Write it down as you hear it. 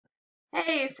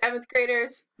Hey, seventh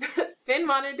graders. Finn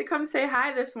wanted to come say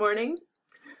hi this morning.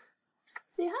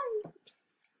 Say hi.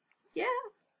 Yeah.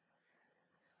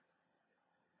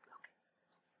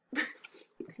 Okay.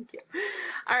 Thank you.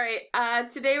 All right.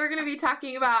 Today we're going to be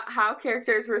talking about how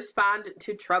characters respond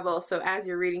to trouble. So as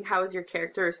you're reading, how is your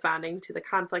character responding to the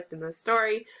conflict in the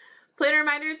story? Planner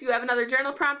reminders, you have another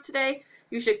journal prompt today.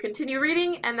 You should continue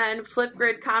reading and then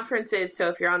Flipgrid conferences. So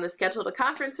if you're on the schedule to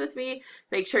conference with me,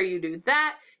 make sure you do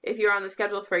that. If you're on the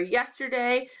schedule for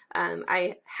yesterday,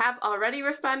 I have already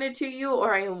responded to you,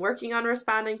 or I am working on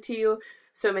responding to you.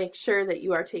 So make sure that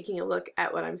you are taking a look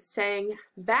at what I'm saying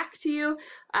back to you,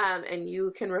 and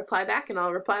you can reply back, and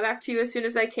I'll reply back to you as soon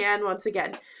as I can. Once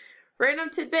again, random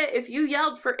tidbit, if you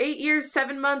yelled for 8 years,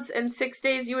 7 months, and 6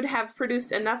 days, you would have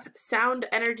produced enough sound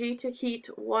energy to heat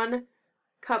 1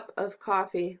 cup of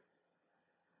coffee.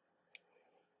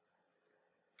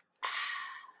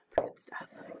 That's good stuff.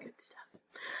 Good stuff.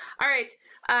 All right.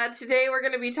 Today we're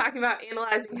going to be talking about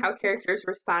analyzing how characters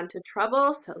respond to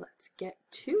trouble. So let's get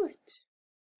to it.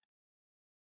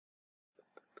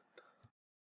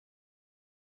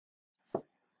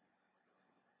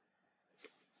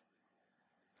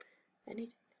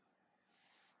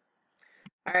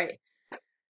 All right.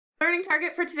 Learning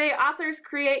target for today, authors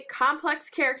create complex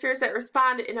characters that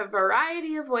respond in a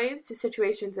variety of ways to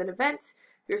situations and events.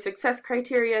 Your success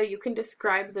criteria, you can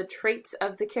describe the traits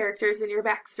of the characters in your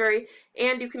backstory,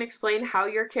 and you can explain how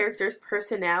your character's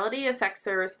personality affects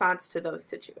their response to those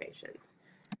situations.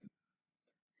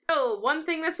 So, one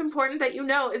thing that's important that you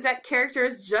know is that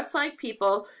characters, just like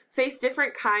people, face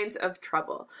different kinds of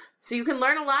trouble. So you can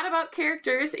learn a lot about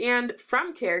characters and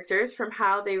from characters from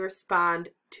how they respond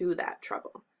to that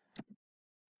trouble.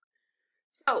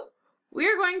 So,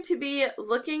 we're going to be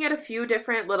looking at a few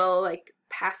different little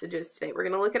passages today. We're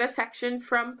going to look at a section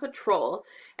from Patrol,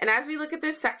 and as we look at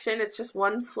this section, it's just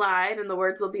one slide and the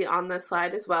words will be on the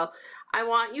slide as well. I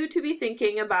want you to be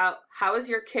thinking about how is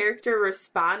your character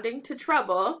responding to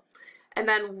trouble, and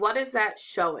then what is that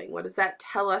showing? What does that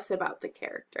tell us about the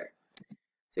character?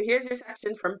 So here's your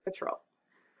section from Patrol.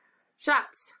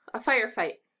 Shots, a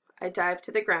firefight. I dive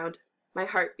to the ground. My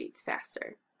heart beats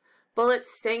faster.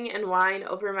 Bullets sing and whine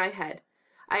over my head.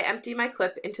 I empty my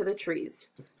clip into the trees,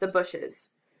 the bushes.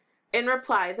 In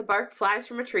reply, the bark flies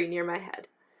from a tree near my head.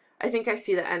 I think I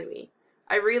see the enemy.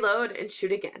 I reload and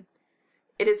shoot again.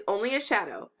 It is only a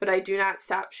shadow, but I do not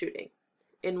stop shooting.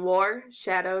 In war,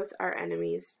 shadows are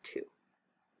enemies too.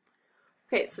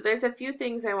 Okay, so there's a few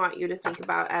things I want you to think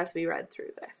about as we read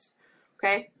through this.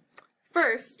 Okay,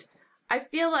 first, I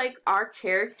feel like our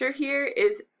character here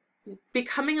is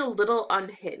becoming a little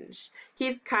unhinged.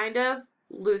 He's kind of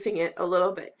losing it a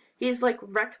little bit. He's like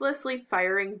recklessly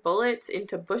firing bullets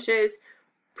into bushes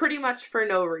pretty much for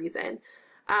no reason.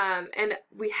 And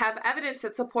we have evidence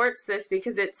that supports this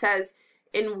because it says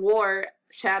in war,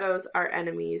 shadows are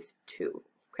enemies too.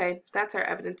 Okay, that's our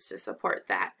evidence to support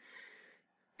that.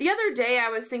 The other day I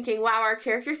was thinking, wow, our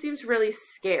character seems really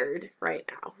scared right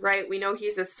now, right? We know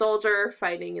he's a soldier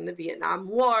fighting in the Vietnam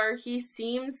War. He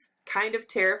seems kind of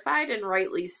terrified, and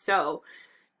rightly so.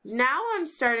 Now I'm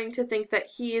starting to think that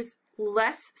he is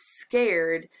less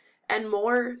scared and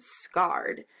more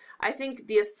scarred. I think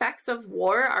the effects of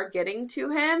war are getting to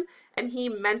him, and he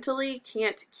mentally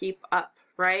can't keep up,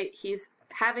 right? He's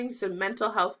having some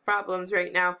mental health problems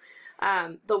right now.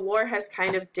 The war has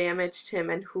kind of damaged him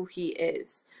and who he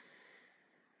is.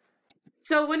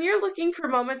 So when you're looking for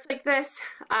moments like this,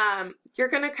 you're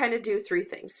going to kind of do 3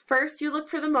 things. First, you look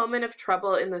for the moment of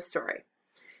trouble in the story.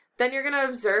 Then you're going to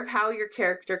observe how your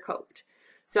character coped.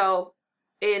 So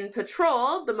in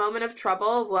Patrol, the moment of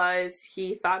trouble was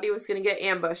he thought he was going to get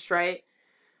ambushed, right?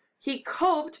 He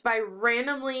coped by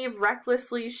randomly,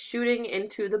 recklessly shooting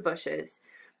into the bushes.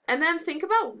 And then think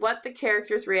about what the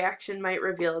character's reaction might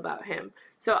reveal about him.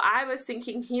 So I was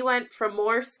thinking he went from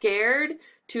more scared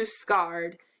to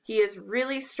scarred. He is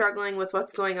really struggling with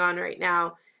what's going on right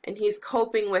now, and he's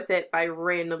coping with it by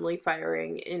randomly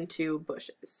firing into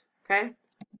bushes. Okay?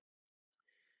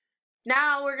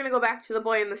 Now we're going to go back to the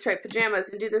boy in the striped pajamas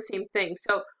and do the same thing.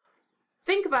 So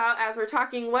think about, as we're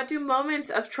talking, what do moments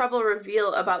of trouble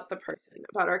reveal about the person,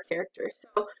 about our character?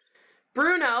 So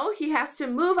Bruno, he has to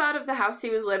move out of the house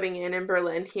he was living in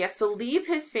Berlin. He has to leave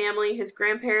his family, his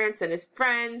grandparents, and his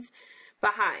friends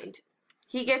behind.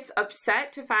 He gets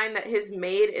upset to find that his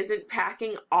maid isn't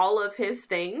packing all of his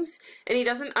things, and he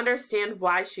doesn't understand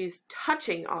why she's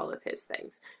touching all of his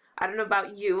things. I don't know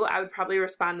about you, I would probably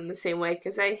respond in the same way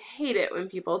because I hate it when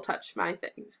people touch my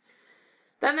things.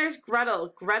 Then there's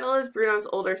Gretel. Gretel is Bruno's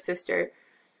older sister.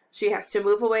 She has to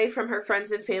move away from her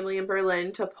friends and family in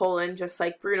Berlin to Poland, just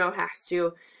like Bruno has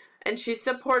to. and she's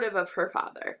supportive of her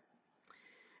father.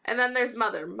 And then there's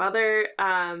Mother.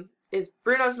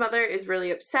 Bruno's mother is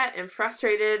really upset and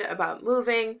frustrated about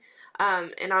moving.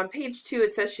 And on page 2,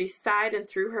 it says she sighed and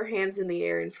threw her hands in the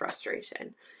air in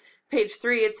frustration. Page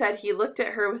 3, it said he looked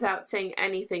at her without saying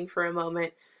anything for a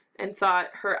moment and thought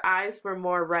her eyes were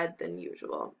more red than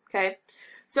usual. Okay,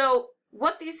 so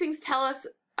what these things tell us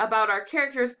about our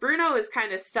characters: Bruno is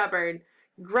kind of stubborn,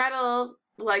 Gretel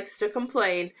likes to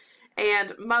complain,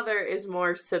 and Mother is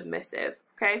more submissive.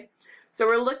 Okay, so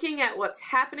we're looking at what's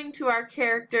happening to our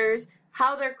characters,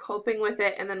 how they're coping with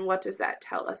it, and then what does that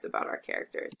tell us about our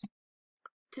characters.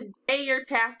 Today your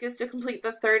task is to complete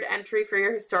the 3rd entry for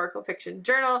your historical fiction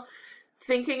journal,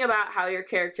 thinking about how your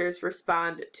characters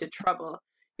respond to trouble.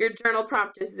 Your journal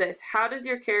prompt is this: how does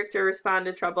your character respond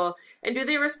to trouble, and do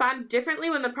they respond differently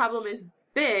when the problem is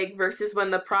big versus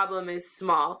when the problem is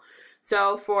small?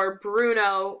 So for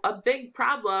Bruno, a big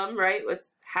problem, right,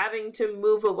 was having to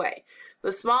move away.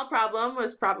 The small problem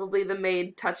was probably the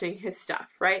maid touching his stuff,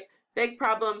 right? Big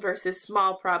problem versus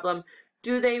small problem.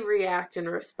 Do they react and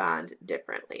respond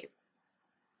differently?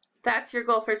 That's your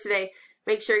goal for today.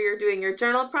 Make sure you're doing your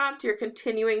journal prompt, you're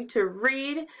continuing to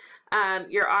read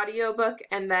your audiobook,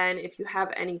 and then if you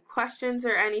have any questions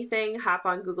or anything, hop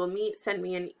on Google Meet, send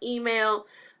me an email,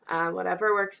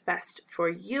 whatever works best for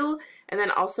you. And then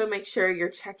also make sure you're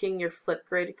checking your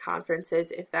Flipgrid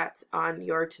conferences if that's on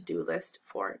your to-do list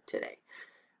for today.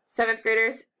 7th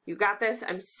graders, you got this.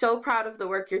 I'm so proud of the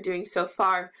work you're doing so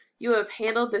far. You have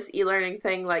handled this e-learning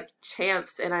thing like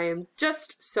champs, and I am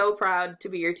just so proud to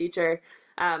be your teacher,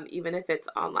 even if it's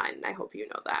online. I hope you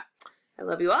know that. I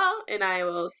love you all, and I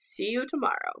will see you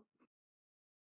tomorrow.